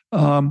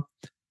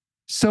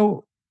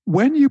 So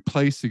when you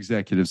place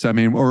executives, I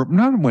mean, or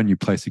not when you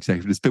place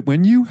executives, but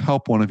when you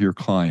help one of your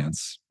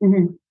clients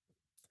who,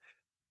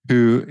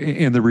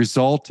 and the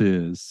result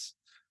is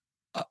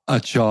a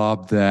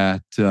job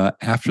that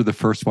after the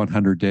first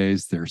 100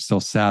 days, they're still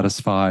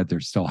satisfied, they're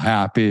still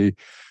happy,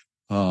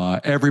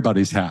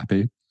 everybody's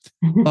happy.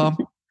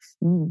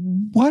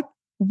 What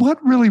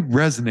really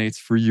resonates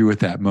for you at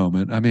that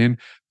moment? I mean,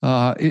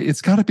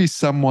 it's got to be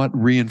somewhat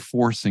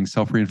reinforcing,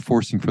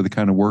 self-reinforcing for the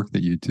kind of work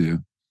that you do.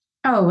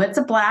 Oh, it's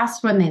a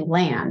blast when they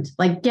land.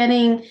 Like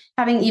having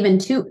even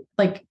two,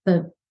 like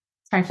the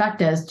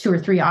trifecta is 2 or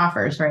 3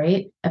 offers,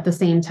 right? At the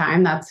same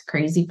time. That's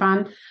crazy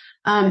fun.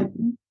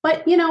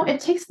 But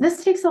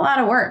this takes a lot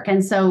of work.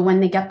 And so when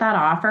they get that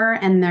offer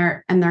and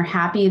they're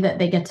happy that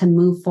they get to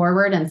move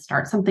forward and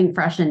start something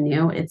fresh and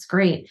new, it's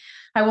great.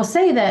 I will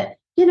say that,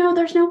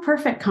 there's no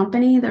perfect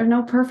company, there's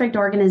no perfect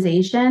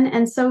organization.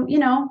 And so,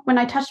 when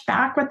I touch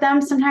back with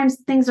them, sometimes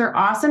things are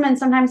awesome. And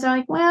sometimes they're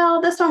like,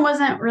 well, this one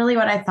wasn't really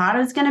what I thought it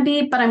was going to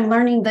be, but I'm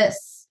learning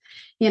this,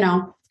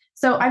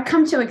 So I've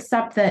come to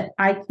accept that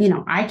I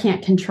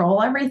can't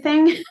control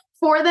everything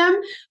for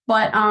them,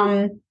 but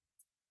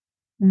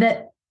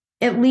that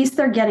at least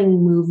they're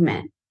getting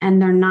movement and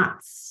they're not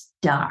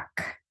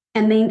stuck.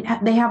 And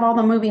they have all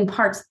the moving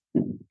parts.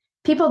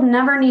 People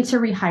never need to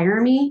rehire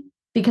me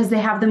because they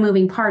have the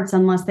moving parts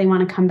unless they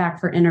want to come back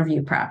for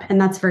interview prep. And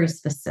that's very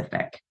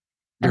specific.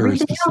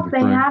 Everything else,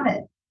 they have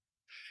it.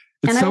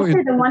 And I will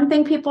say the one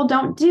thing people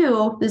don't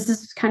do, this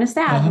is kind of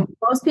sad,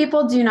 most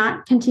people do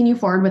not continue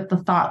forward with the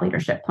thought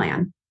leadership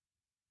plan.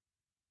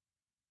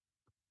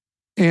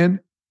 And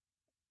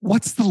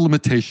what's the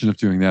limitation of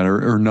doing that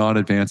or not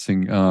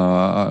advancing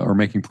or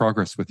making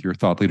progress with your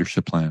thought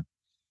leadership plan?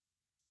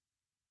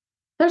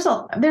 There's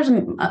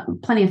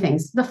plenty of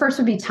things. The first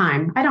would be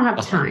time. I don't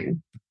have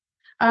time.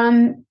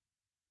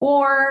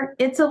 Or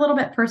it's a little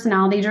bit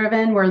personality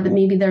driven where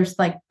maybe there's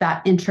like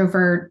that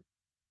introvert,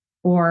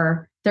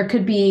 or there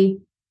could be,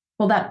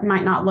 well, that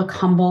might not look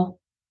humble,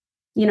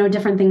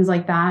 different things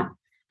like that.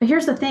 But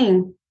here's the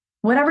thing,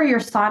 whatever you're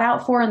sought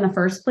out for in the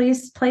first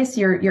place,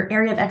 your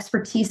area of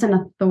expertise and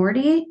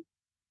authority,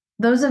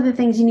 those are the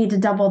things you need to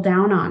double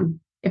down on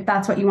if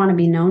that's what you want to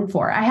be known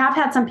for. I have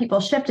had some people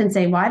shift and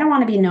say, well, I don't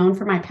want to be known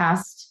for my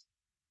past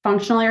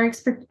functional area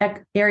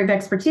of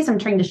expertise. I'm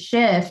trying to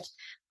shift.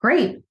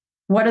 Great.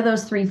 What are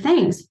those 3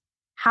 things?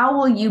 How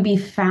will you be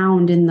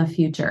found in the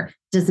future?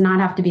 Does not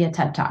have to be a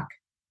TED Talk.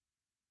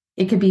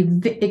 It could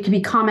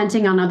be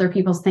commenting on other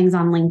people's things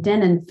on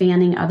LinkedIn and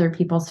fanning other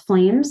people's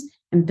flames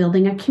and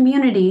building a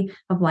community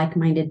of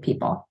like-minded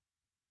people.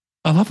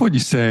 I love what you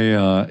say,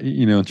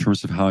 in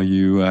terms of how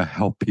you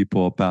help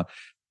people about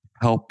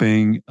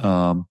helping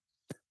your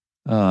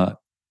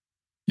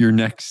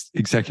next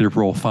executive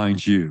role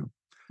find you.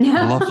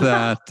 I love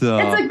that.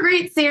 It's a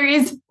great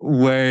series.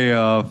 Way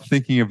of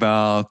thinking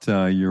about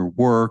your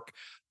work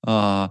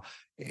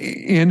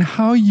and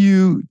how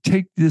you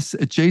take this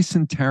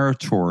adjacent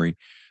territory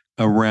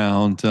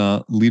around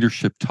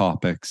leadership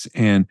topics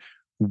and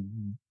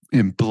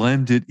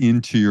blend it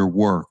into your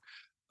work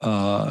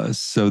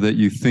so that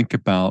you think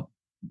about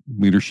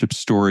leadership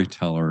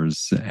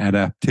storytellers,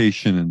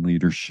 adaptation in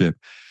leadership,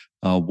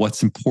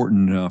 what's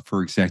important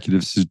for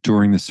executives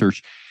during the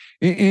search.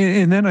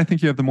 And then I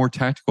think you have the more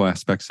tactical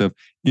aspects of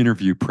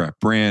interview prep,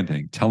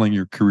 branding, telling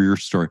your career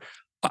story.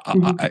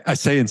 I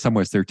say in some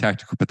ways they're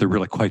tactical, but they're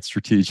really quite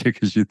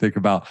strategic as you think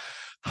about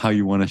how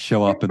you want to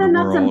show up in the world.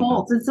 Nuts and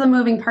bolts. It's the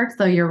moving parts,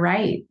 though. You're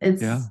right.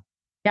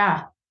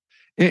 Yeah.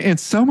 And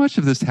so much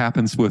of this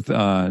happens with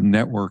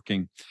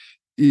networking,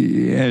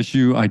 as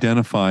you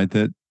identified,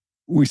 that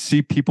we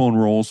see people in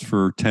roles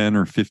for 10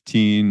 or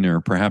 15 or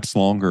perhaps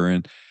longer,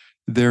 and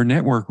their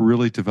network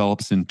really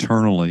develops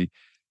internally.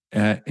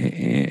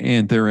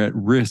 And they're at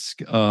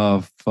risk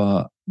of,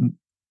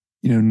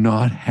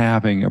 not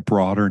having a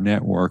broader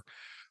network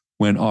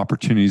when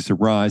opportunities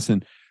arise.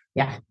 And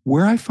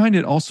where I find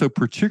it also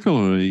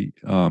particularly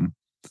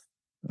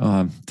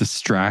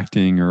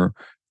distracting,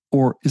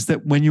 or is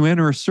that when you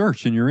enter a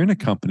search and you're in a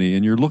company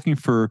and you're looking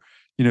for,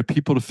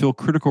 people to fill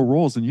critical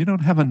roles, and you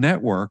don't have a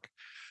network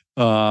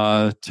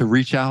to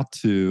reach out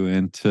to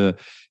and to,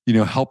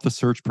 help the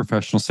search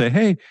professional say,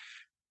 hey,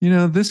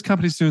 this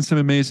company's doing some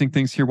amazing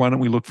things here. Why don't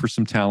we look for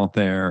some talent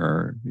there,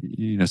 or,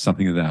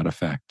 something to that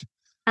effect?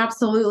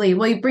 Absolutely.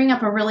 Well, you bring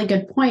up a really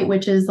good point,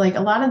 which is like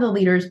a lot of the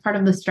leaders, part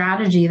of the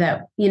strategy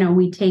that,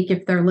 we take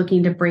if they're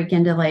looking to break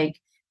into like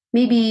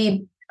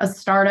maybe a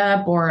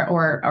startup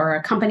or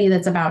a company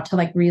that's about to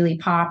like really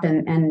pop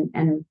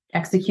and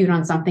execute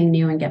on something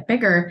new and get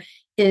bigger,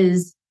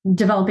 is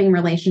developing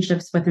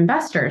relationships with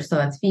investors. So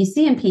that's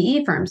VC and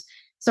PE firms.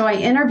 So I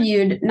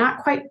interviewed, not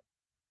quite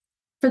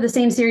for the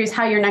same series,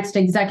 how your next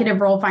executive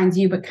role finds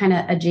you, but kind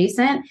of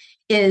adjacent,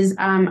 is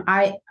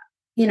I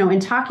in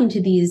talking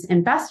to these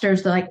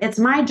investors, they're like, it's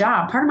my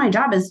job. Part of my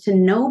job is to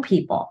know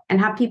people and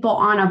have people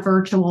on a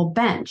virtual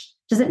bench.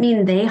 Does it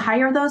mean they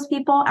hire those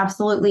people?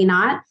 Absolutely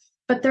not.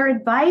 But they're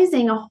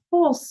advising a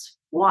whole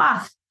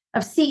swath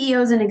of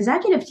CEOs and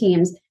executive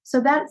teams. So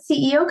that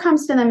CEO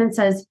comes to them and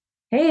says,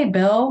 hey,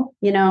 Bill,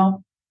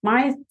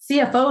 my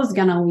CFO is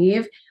going to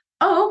leave.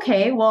 Oh,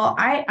 okay. Well,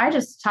 I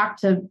just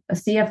talked to a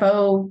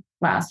CFO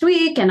last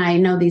week and I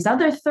know these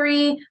other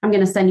three. I'm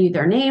going to send you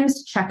their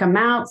names, check them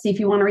out, see if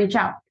you want to reach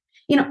out.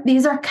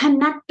 These are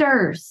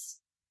connectors.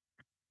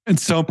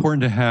 It's so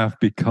important to have,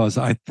 because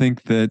I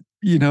think that,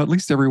 at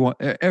least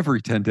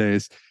every 10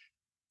 days,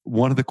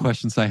 one of the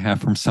questions I have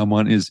from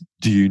someone is,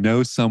 do you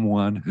know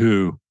someone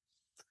who?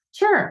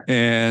 Sure.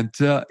 And,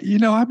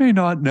 I may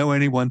not know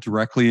anyone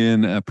directly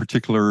in a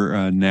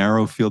particular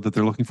narrow field that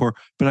they're looking for,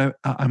 but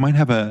I might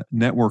have a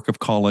network of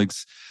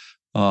colleagues.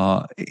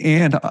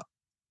 And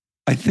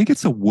I think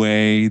it's a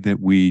way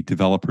that we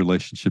develop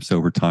relationships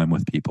over time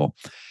with people.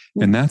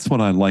 And that's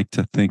what I like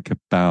to think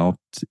about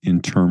in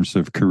terms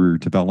of career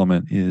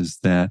development, is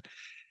that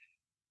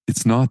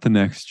it's not the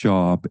next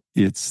job,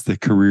 it's the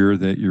career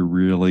that you're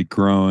really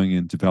growing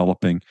and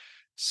developing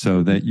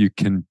so that you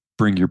can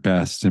bring your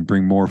best and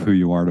bring more of who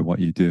you are to what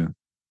you do.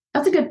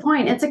 That's a good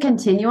point. It's a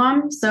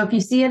continuum. So if you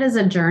see it as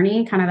a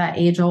journey, kind of that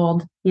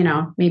age-old,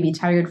 maybe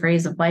tired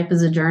phrase of life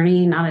is a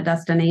journey, not a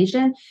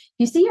destination.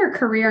 You see your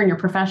career and your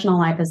professional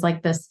life as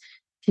like this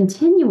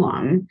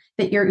continuum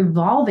that you're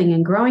evolving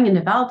and growing and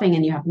developing,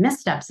 and you have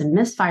missteps and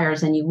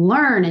misfires and you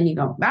learn and you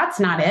go, that's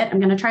not it, I'm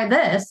going to try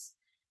this.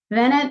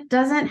 Then it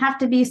doesn't have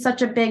to be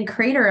such a big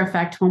crater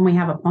effect when we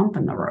have a bump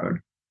in the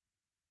road.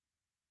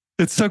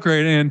 It's so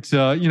great. And,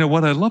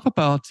 what I love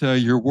about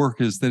your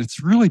work is that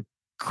it's really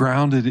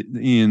grounded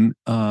in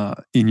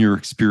your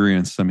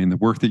experience. I mean, the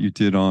work that you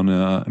did on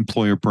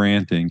employer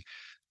branding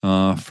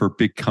for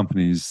big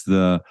companies,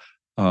 the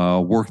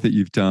work that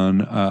you've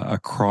done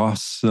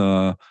across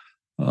the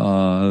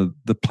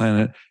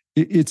planet.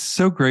 It's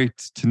so great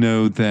to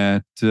know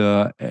that,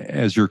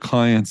 as your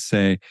clients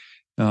say,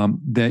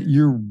 that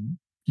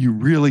you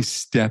really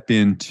step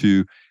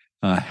into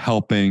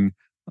helping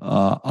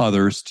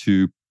others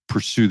to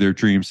pursue their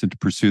dreams and to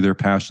pursue their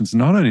passions,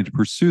 not only to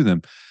pursue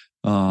them,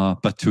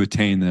 but to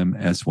attain them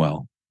as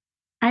well.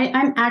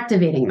 I'm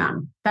activating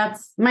them.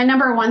 That's my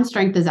number one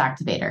strength, is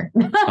activator.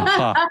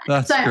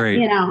 That's so,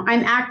 great.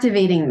 I'm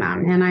activating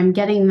them and I'm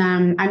getting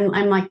them.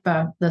 I'm like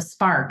the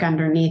spark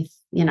underneath,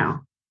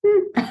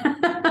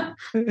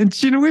 And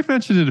Gina, we've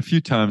mentioned it a few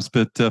times,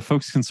 but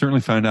folks can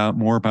certainly find out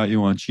more about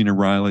you on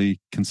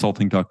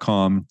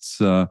GinaRileyConsulting.com.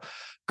 It's a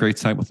great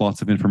site with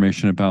lots of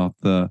information about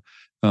the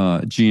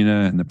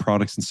Gina and the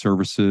products and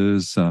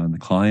services and the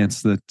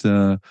clients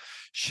that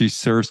she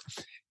serves.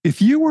 If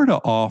you were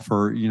to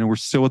offer, we're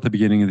still at the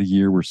beginning of the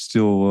year, we're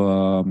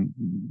still,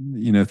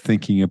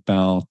 thinking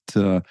about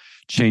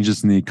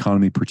changes in the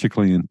economy,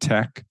 particularly in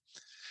tech.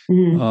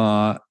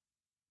 Mm-hmm.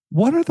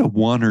 What are the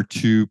one or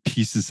two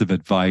pieces of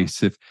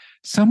advice if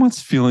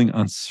someone's feeling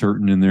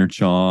uncertain in their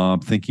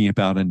job, thinking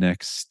about a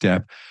next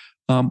step?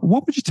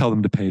 What would you tell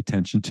them to pay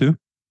attention to?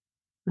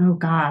 Oh,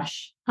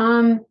 gosh.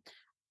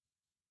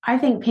 I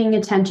think paying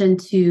attention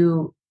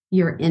to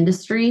your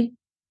industry.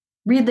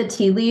 Read the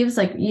tea leaves.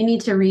 Like, you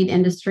need to read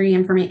industry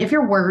information. If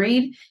you're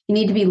worried, you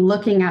need to be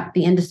looking at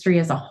the industry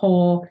as a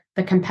whole,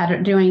 the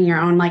competitor, doing your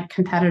own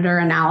competitor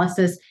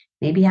analysis,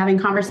 maybe having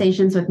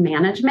conversations with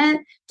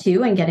management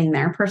too, and getting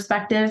their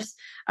perspectives.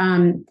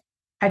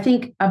 I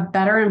think a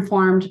better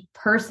informed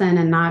person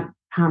and not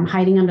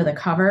hiding under the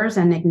covers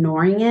and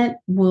ignoring it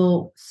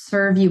will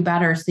serve you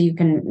better, so you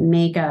can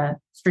make a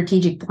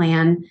strategic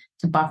plan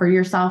to buffer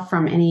yourself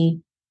from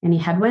any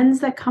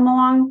headwinds that come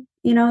along,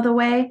 the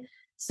way.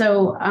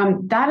 So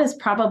that is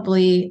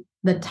probably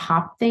the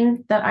top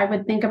thing that I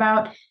would think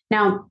about.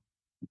 Now,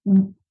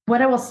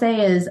 what I will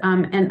say is,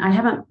 and I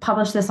haven't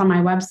published this on my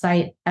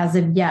website as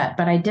of yet,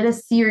 but I did a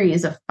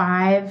series of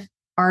 5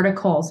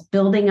 articles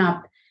building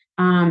up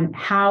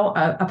how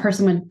a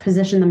person would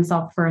position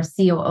themselves for a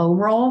COO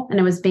role. And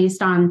it was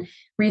based on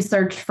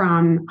research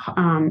from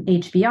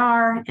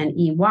HBR and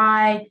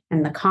EY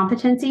and the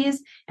competencies.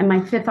 And my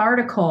 5th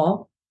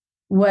article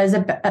was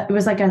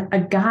like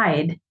a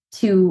guide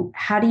to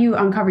how do you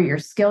uncover your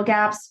skill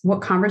gaps, what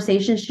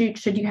conversations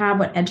should you have,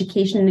 what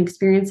education and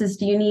experiences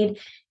do you need.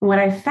 And what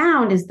I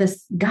found is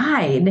this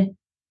guide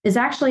is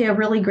actually a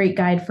really great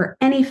guide for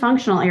any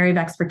functional area of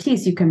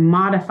expertise. You can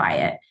modify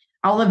it.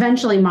 I'll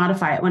eventually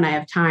modify it when I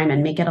have time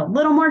and make it a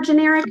little more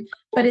generic,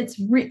 but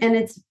it's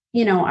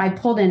I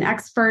pulled in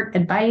expert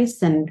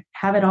advice and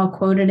have it all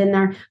quoted in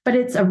there, but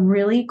it's a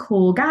really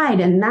cool guide.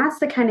 And that's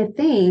the kind of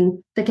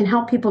thing that can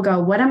help people go,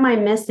 what am I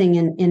missing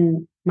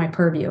in my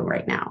purview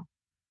right now?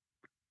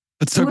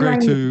 It's so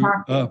great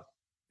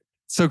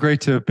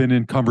to have been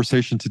in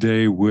conversation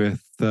today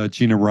with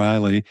Gina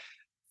Riley,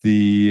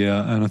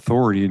 an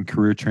authority in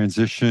career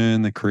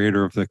transition, the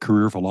creator of the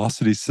Career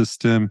Velocity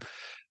System,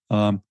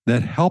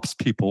 that helps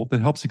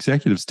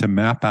executives to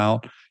map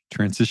out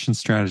transition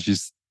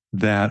strategies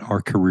that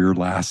are career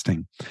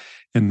lasting.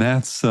 And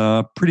that's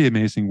pretty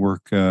amazing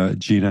work,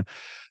 Gina.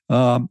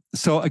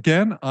 So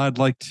again, I'd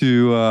like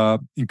to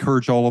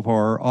encourage all of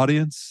our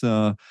audience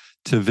to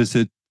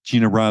visit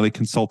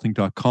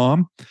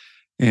GinaRileyConsulting.com.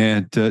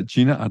 And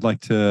Gina, I'd like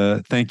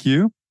to thank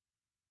you.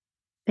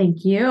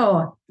 Thank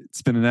you.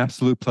 It's been an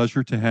absolute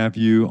pleasure to have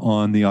you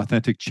on the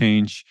Authentic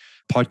Change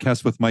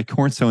podcast with Mike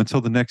Horn. So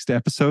until the next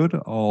episode,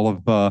 all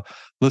of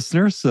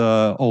listeners,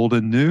 old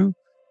and new,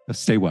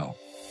 stay well.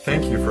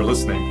 Thank you for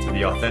listening to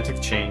the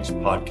Authentic Change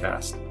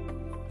podcast.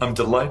 I'm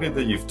delighted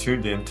that you've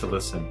tuned in to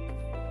listen.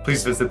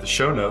 Please visit the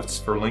show notes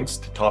for links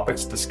to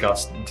topics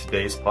discussed in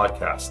today's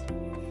podcast.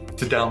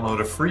 To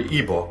download a free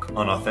ebook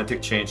on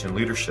authentic change and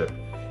leadership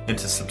and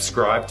to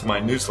subscribe to my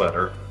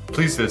newsletter,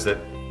 please visit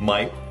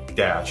mike-horn.com.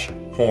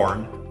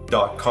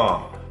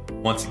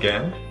 Once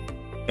again,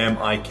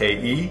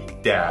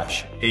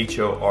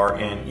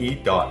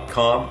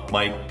 mike-horne.com,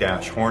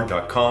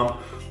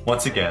 mike-horn.com.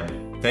 Once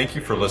again, thank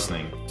you for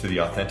listening to the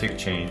Authentic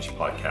Change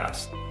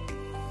podcast.